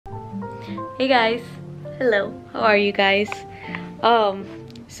Hey guys, hello, how are you guys?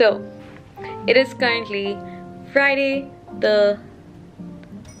 So it is currently Friday the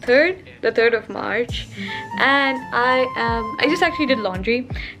 3rd of March, and I just actually did laundry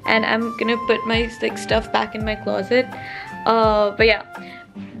and I'm gonna put my stuff back in my closet. But yeah,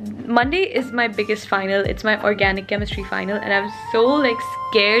 Monday is my biggest final. It's my organic chemistry final, and I'm so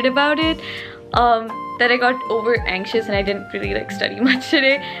scared about it that I got over anxious and I didn't really study much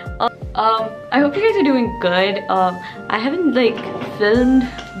today. I hope you guys are doing good. I haven't filmed,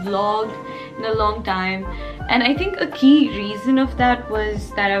 vlogged in a long time, and I think a key reason of that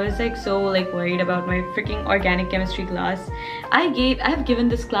was that I was so worried about my freaking organic chemistry class. I have given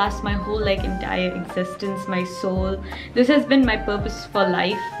this class my whole entire existence, my soul. This has been my purpose for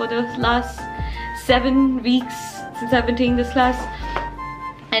life for the last 7 weeks since I've been taking this class,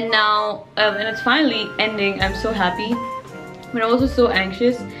 and now when it's finally ending, I'm so happy, but I'm also so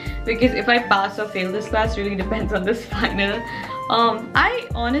anxious because if I pass or fail this class really depends on this final. I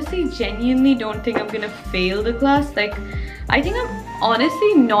honestly genuinely don't think I'm gonna fail the class. I think I'm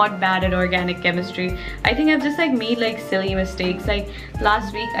honestly not bad at organic chemistry. I think I've just made silly mistakes.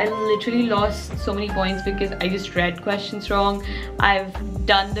 Last week I literally lost so many points because I just read questions wrong. I've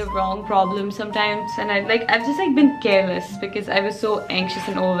done the wrong problem sometimes, and I've just been careless because I was so anxious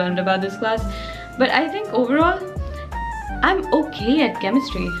and overwhelmed about this class. But I think overall I'm okay at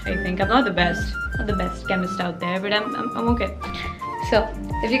chemistry. I think I'm not the best chemist out there, but I'm okay. So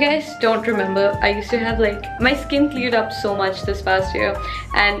if you guys don't remember, I used to have my skin cleared up so much this past year,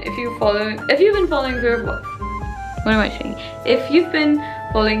 and if you've been following for what am I saying? If you've been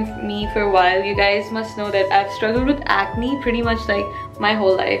following me for a while, you guys must know that I've struggled with acne pretty much my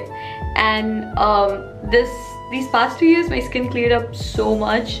whole life, and these past 2 years my skin cleared up so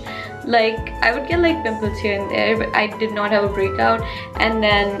much. I would get pimples here and there, but I did not have a breakout. And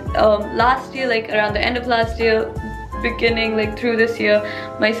then last year, around the end of last year, beginning through this year,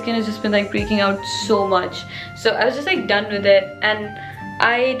 my skin has just been breaking out so much. So I was just done with it, and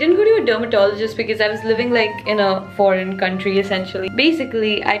I didn't go to a dermatologist because I was living in a foreign country essentially.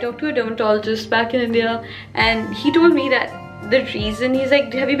 Basically, I talked to a dermatologist back in India, and he told me that the reason, he's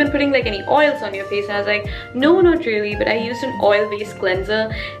have you been putting any oils on your face? And I was no, not really, but I used an oil-based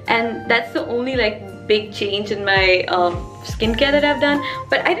cleanser, and that's the only big change in my skincare that I've done.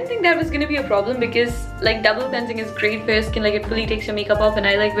 But I didn't think that was gonna be a problem because double cleansing is great for your skin. It fully takes your makeup off, and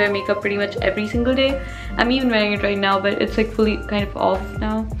I wear makeup pretty much every single day. I'm even wearing it right now, but it's fully kind of off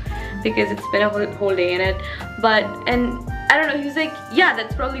now because it's been a whole day in it. And I don't know, he was yeah,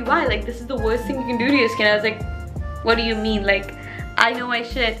 that's probably why, this is the worst thing you can do to your skin. I was what do you mean? I know my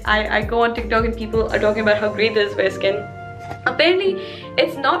shit. I go on TikTok and people are talking about how great this is for your skin. Apparently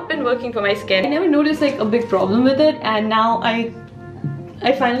it's not been working for my skin. I never noticed a big problem with it, and now I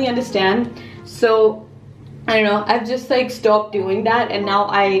finally understand. So I don't know, I've just stopped doing that, and now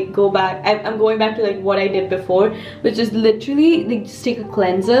I'm going back to what I did before, which is literally just take a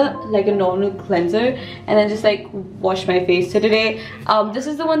cleanser, a normal cleanser, and then just wash my face. So today this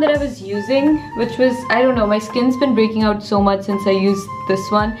is the one that I was using, which was, I don't know, my skin's been breaking out so much since I used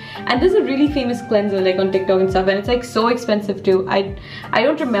this one, and this is a really famous cleanser on TikTok and stuff, and it's so expensive too. I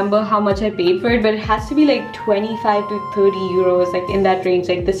don't remember how much I paid for it, but it has to be 25 to 30 euros, in that range.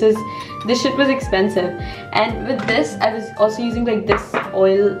 This shit was expensive. And with this, I was also using this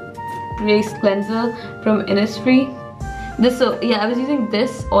oil-based cleanser from Innisfree. I was using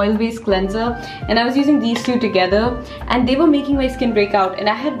this oil-based cleanser, and I was using these two together, and they were making my skin break out. And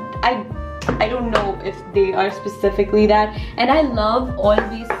I don't know if they are specifically that. And I love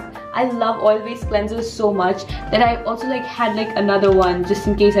oil-based cleansers so much that I also had another one just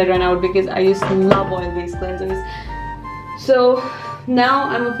in case I run out, because I used to love oil-based cleansers. So now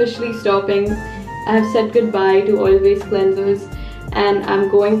I'm officially stopping. I have said goodbye to oil-based cleansers, and I'm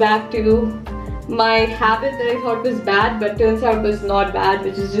going back to my habit that I thought was bad but turns out was not bad,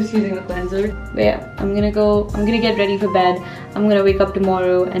 which is just using a cleanser. But yeah, I'm gonna get ready for bed. I'm gonna wake up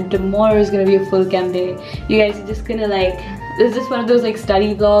tomorrow, and tomorrow is gonna be a full chem day. You guys are just gonna this is just one of those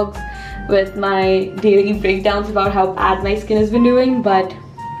study vlogs with my daily breakdowns about how bad my skin has been doing, but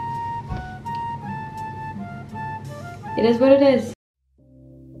it is what it is.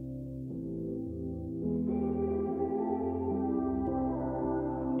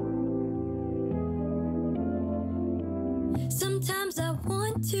 Sometimes I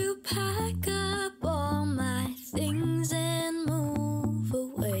want to pack up all my things and move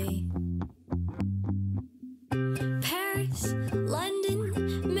away. Paris, London,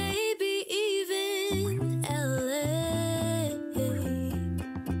 maybe even LA.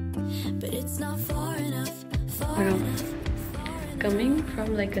 But it's not far enough, far enough. coming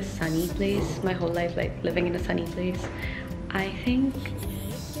from like a sunny place, my whole life like living in a sunny place, I think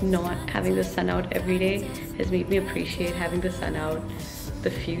not having the sun out every day has made me appreciate having the sun out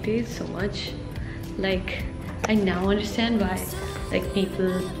the few days so much. Like, I now understand why like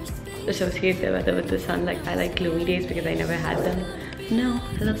people associate their weather with the sun. Like, I like gloomy days because I never had them. No,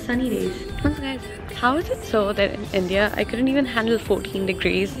 I love sunny days. Guys, how is it so that in India I couldn't even handle 14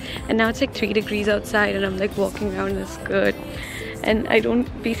 degrees and now it's like 3 degrees outside and I'm like walking around in a skirt, and I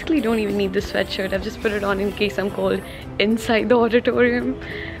basically don't even need the sweatshirt. I've just put it on in case I'm cold inside the auditorium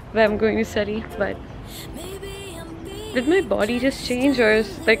where I'm going to study. But did my body just change, or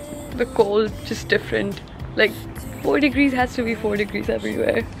is like the cold just different? Like 4 degrees has to be 4 degrees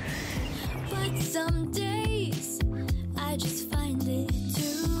everywhere. But some days I just find it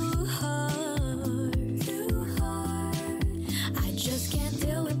too hard. I just can't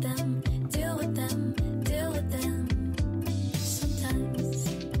deal with them, deal with them, deal with them. Sometimes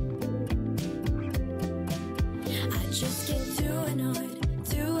I just get too annoyed,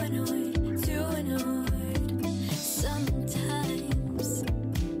 too annoyed, too annoyed. Sometimes.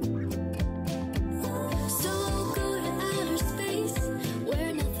 So go to outer space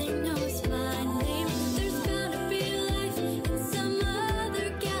where nothing knows my name. There's gotta be life in some other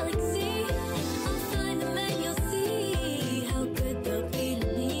galaxy. I'll find them and you'll see how good they'll be to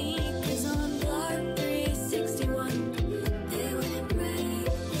me. 'Cause on Part 361 they wouldn't break.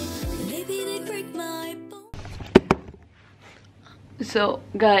 Maybe they'd break my bones. So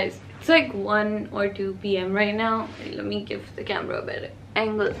guys, it's like 1 or 2 p.m. right now. Let me give the camera a better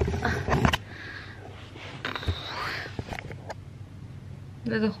angle.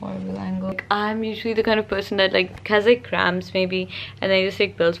 That's a horrible angle. Like, I'm usually the kind of person that like has like cramps maybe, and I just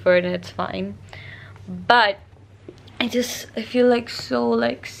take pills for it and it's fine. But I feel like so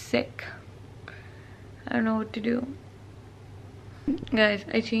like sick. I don't know what to do. Guys,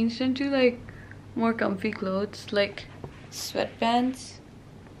 I changed into like more comfy clothes, like sweatpants.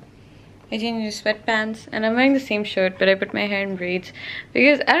 I changed into sweatpants and I'm wearing the same shirt, but I put my hair in braids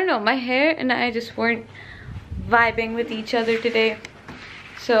because I don't know, my hair and I just weren't vibing with each other today.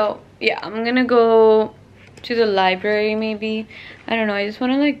 So yeah, I'm gonna go to the library maybe. I don't know, I just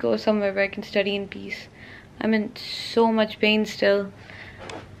want to like go somewhere where I can study in peace. I'm in so much pain still,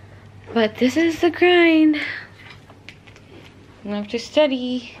 but this is the grind. I have to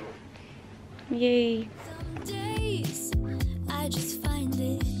study. Yay. Some days I just find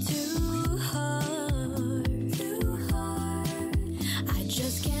it too hard. I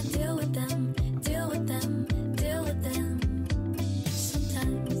just can't deal with them, deal with them, deal with them.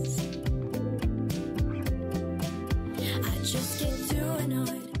 Sometimes I just get too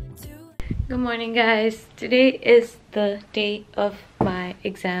annoyed. Good morning guys. Today is the day of my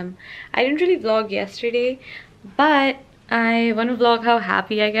exam. I didn't really vlog yesterday, but I want to vlog how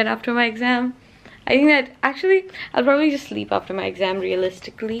happy I get after my exam. I think that actually I'll probably just sleep after my exam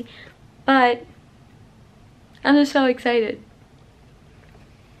realistically, but I'm just so excited.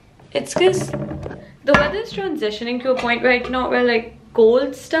 It's because the weather is transitioning to a point where I cannot wear like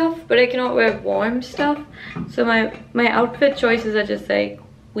cold stuff, but I cannot wear warm stuff. So my outfit choices are just like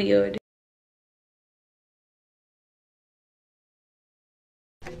weird.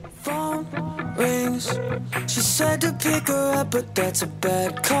 Phone rings. She said to pick her up, but that's a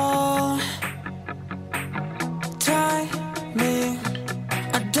bad call. Timing.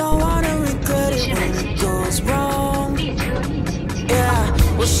 I don't wanna regret it when it goes wrong. Yeah,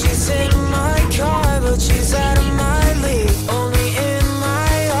 well she's in my car, but she's out of my league. Only in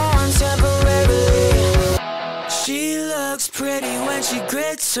my arms temporarily. She looks pretty when she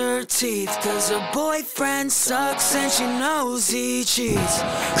grits her teeth, 'cause her boyfriend sucks and she knows he cheats.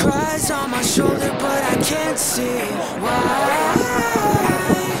 Cries on my shoulder, but I can't see why.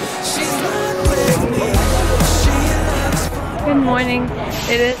 She's not with me. She looks Good morning.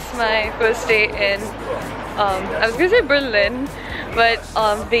 It is my first day in I was gonna say Berlin, but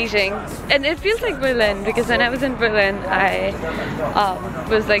Beijing, and it feels like Berlin because when I was in Berlin I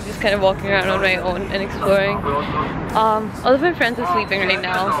was like just kind of walking around on my own and exploring. All of my friends are sleeping right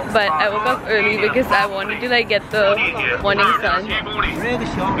now, but I woke up early because I wanted to like get the morning sun.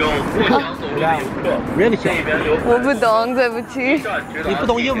 我不懂，对不起。你不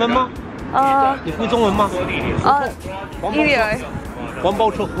懂英文吗？你会中文吗？一点儿。黄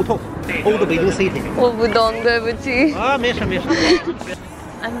包车胡同 ，Old Beijing City。我不懂，对不起。没事没事。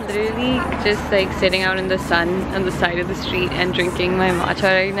I'm literally just like sitting out in the sun on the side of the street and drinking my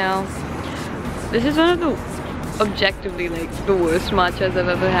matcha right now. This is one of the objectively like the worst matchas I've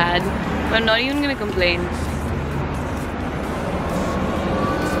ever had, but I'm not even gonna complain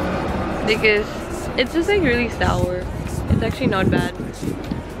because it's just like really sour. It's actually not bad,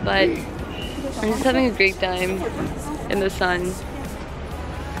 but I'm just having a great time in the sun.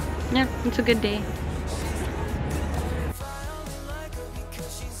 Yeah, it's a good day.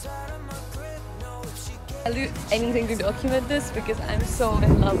 I'll do anything to document this because I'm so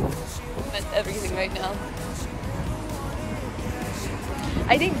in love with everything right now.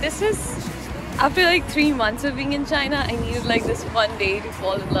 I think this is, after like 3 months of being in China, I needed like this one day to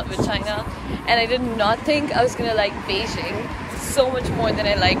fall in love with China. And I did not think I was gonna like Beijing so much more than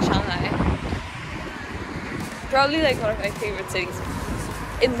I like Shanghai. Probably like one of my favorite cities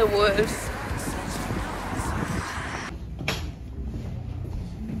in the world.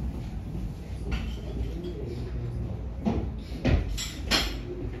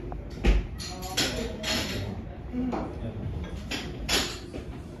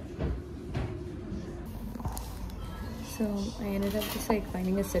 So I ended up just like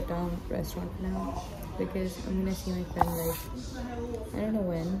finding a sit-down restaurant now because I'm gonna see my friend like, I don't know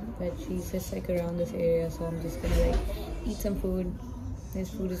when, but she's just like around this area, so I'm just gonna like eat some food. This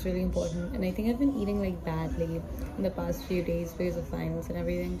food is really important, and I think I've been eating like badly in the past few days because of finals and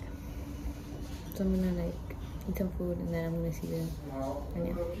everything. So I'm gonna like eat some food and then I'm gonna see them. And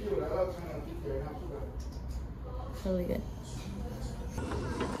yeah, really good.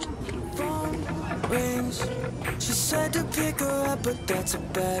 Phone rings. She said to pick her up, but that's a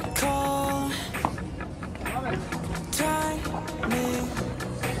bad call. Timing.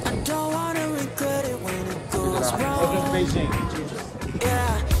 I don't wanna regret it when it goes wrong.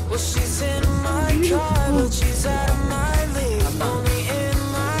 Yeah, well she's in my car, but she's out of my league. Only in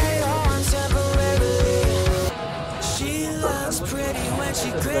my arms temporarily. She looks pretty when she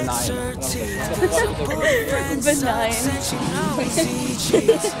grits her teeth. Benign.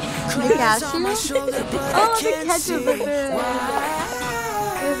 The cashew? Oh, the ketchup with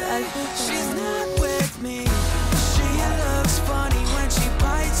She's not with me. She looks funny when she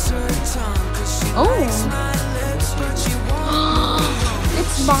bites her tongue. 'Cause she likes my lips, but she won't.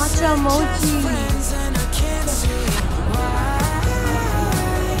 It's matcha mochi. And I can't see why.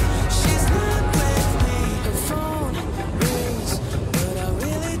 She's not with me. Her phone rings, but I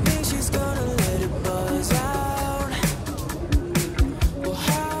really think she's gonna let it buzz out. Well,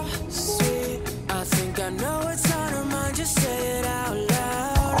 how sweet. I think I know what's on her mind. Just say it out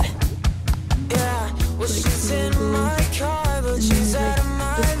loud. Yeah, well she's in my car, but she's out of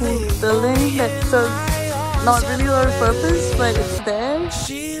my league. Building that serves not really a lot of purpose, but it's there.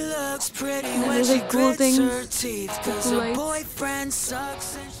 She looks pretty And when there's she like cool grits things, her teeth. 'Cause cool her lights. boyfriend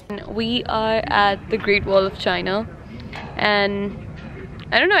sucks. We are at the Great Wall of China, and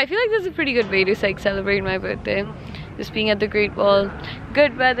I don't know, I feel like this is a pretty good way to like celebrate my birthday. Just being at the Great Wall.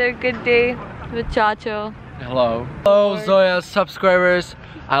 Good weather, good day with Chacho. Hello. Hello Zoya subscribers,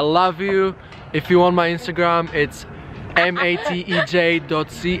 I love you. If you want my Instagram, it's matej.cacik.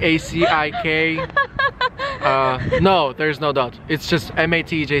 No, there's no dot. It's just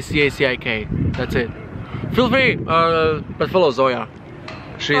matejcacik. That's it. Feel free, but follow Zoya.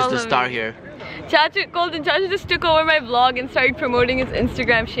 She's Follow the star me. here. Chacho just took over my vlog and started promoting his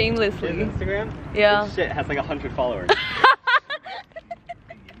Instagram shamelessly. Instagram? Yeah. Shit, it has like 100 followers.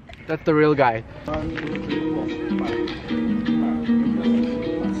 That's the real guy.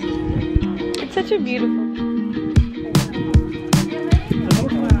 It's such a beautiful.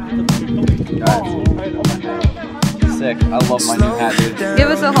 Sick. I love my new hat, dude. Give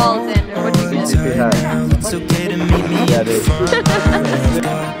us a haul, Xander. What do you get? It's okay to meet me. Yeah, dude.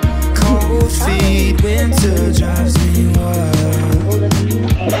 Cold feet, winter drives me wild.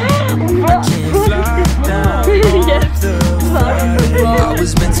 I can't fly down Yes. the I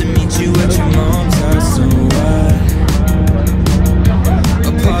was meant to meet you at your mom's house, so I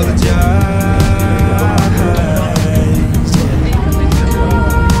apologize.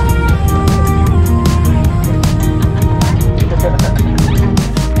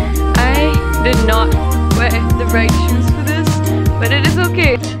 I did not wear the right shoes for this, but it is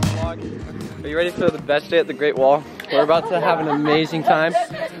okay. Are you ready for the best day at the Great Wall? We're about to have an amazing time.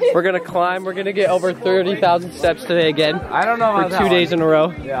 We're gonna climb. We're gonna get over 30,000 steps today again. I don't know for about 2 days in a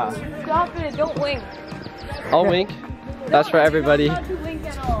row. Yeah. Stop it, don't wink. I'll wink. That's for everybody. Not to wink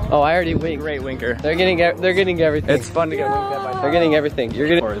at all. Oh, I already winked. Great winker. They're getting everything. It's fun to get winked at by They're getting everything. You're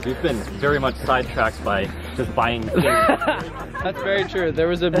getting. We've been very much sidetracked by just buying things. That's very true. There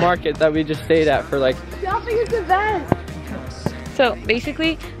was a market that we just stayed at for like. Shopping is the best. So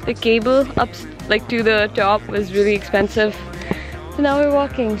basically, the cable up like to the top was really expensive. So now we're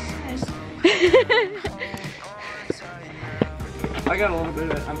walking. I got a little bit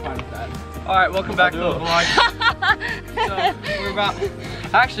of it. I'm fine with that. All right, welcome back to the vlog. So we're about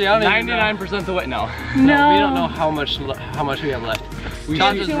Actually, I don't even know. 99% the way. No. No. We don't know how much we have left. We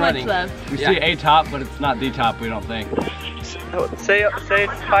There's just too running. much left. We see a top, but it's not the top, we don't think. Say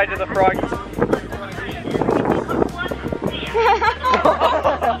hi to the froggies.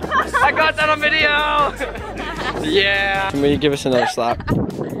 I got that on video! Yeah! Can you give us another slap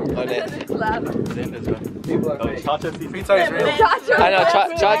on it? Slap. I know,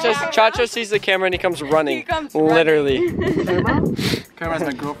 Chacho sees the camera and he comes running. He comes literally. Camera's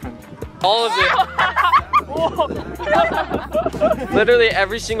my girlfriend. All of it. Literally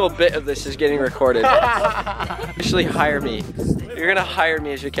every single bit of this is getting recorded. Actually hire me. You're gonna hire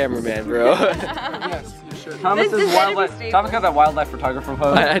me as your cameraman, bro. Yes, you should. Thomas got that wildlife photographer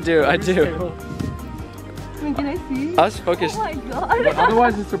pose. I do. Can I see? I was focused. Oh my god.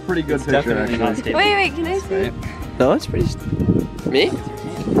 Otherwise, it's a pretty good picture. Definitely not stable. Wait, can I see? No, it's pretty. Me?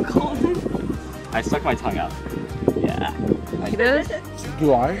 I stuck my tongue out. Yeah. Like this?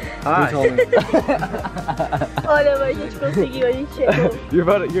 Do I? Hi. You told me. Olha, a gente conseguiu, a gente chegou. You're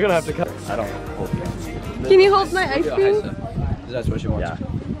gonna have to cut. I don't hold it. Can you hold my ice cream? That's what she wants. Yeah.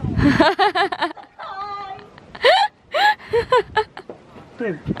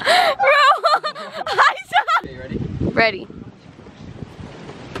 Bro, Ready.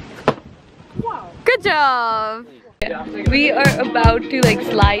 Good job. We are about to like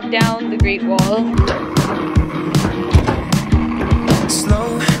slide down the Great Wall.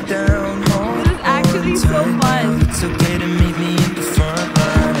 Slow down, hold This is actually so fun. It's okay to meet me at the front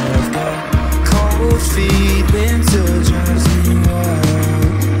line of the cold feet. Winter drives me wild.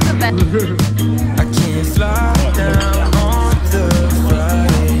 The best. I can't fly down on the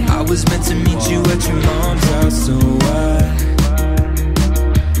flight. I was meant to meet you at your mom's house, so I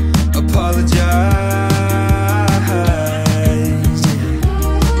apologize.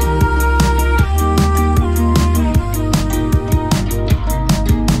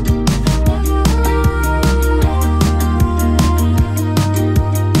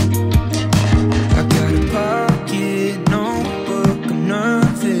 I got a pocket notebook, I'm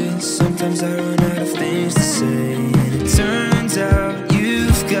nervous. Sometimes I run out